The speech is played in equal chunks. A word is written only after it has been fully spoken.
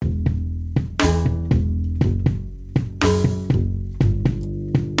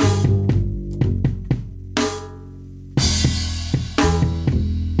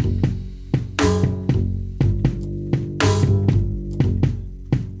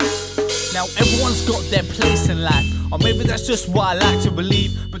Now everyone's got their place in life, or maybe that's just what I like to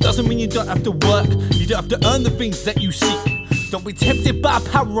believe. But doesn't mean you don't have to work, you don't have to earn the things that you seek. Don't be tempted by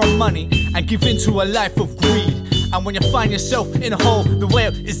power or money and give in to a life of greed. And when you find yourself in a hole, the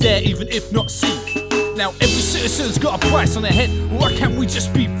whale is there even if not seen. Now every citizen's got a price on their head. Why can't we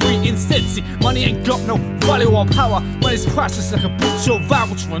just be free instead? See, money ain't got no value or power. Money's priceless like a butcher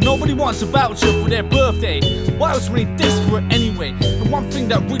voucher. Nobody wants a voucher for their birthday. Why was money desperate anyway? And one thing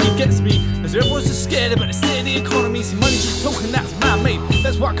that really gets me is everyone's just scared about the state of the economy. See, money's just token that's man-made.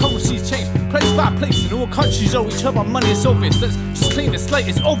 That's why currencies change place by place. And all countries owe each other money, it's obvious. Let's just clean the slate,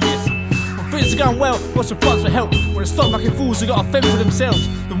 it's obvious. Things are going well, what's the funds for help? When the stock market fools have got to fend for themselves.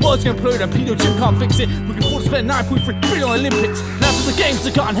 The world's going to polluted and pedo gym can't fix it. We can afford to spend 9.3 billion on Olympics. Now for the games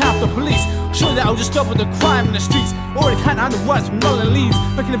have gotten half the police. Surely that'll just double the crime in the streets. Already can't handle rights from none of the leads,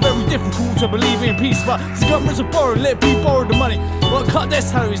 making it very difficult to believe in peace. But the governments will borrow, let people borrow the money. Well, cut their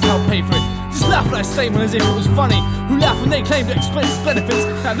salaries to help pay for it. Just laugh at that statement as if it was funny. Who laugh when they claim the expenses benefits?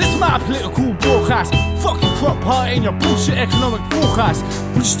 Now this is my political broadcast. Fuck your crop party and your bullshit economic forecast.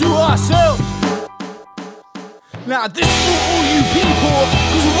 We just do it ourselves. Now this is for all you people,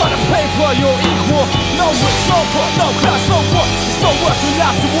 cause you run a paper, you're equal. No rich, no pot, no class, no what. It's not worth the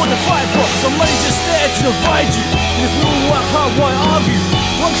life to want to fight for. So money's just there to divide you. And if we all work hard, why argue?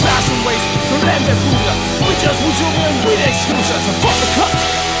 One class and waste, don't let them fool ya. We just want you in, we the exclusion. So fuck the cuts,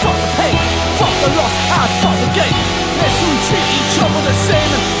 fuck the pain, fuck the loss, and fuck the game. Let's all treat each other the same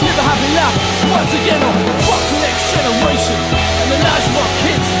and live a happy life. Once again, fuck the next generation and the lives of our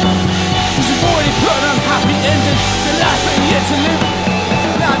kids. Cause you've already put an unhappy ending to life ain't yet to live.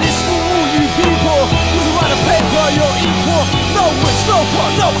 Now this for all you people, cause you write a paper, you're equal. No rich, no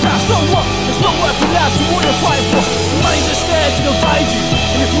pot, no class, no what. It's not worth the life to what you're fighting for. The money's just there to divide you.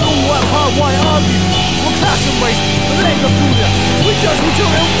 And if we all work hard, why argue? One class and race, but they ain't gonna fool ya. We just will do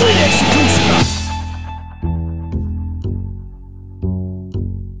it, we execute.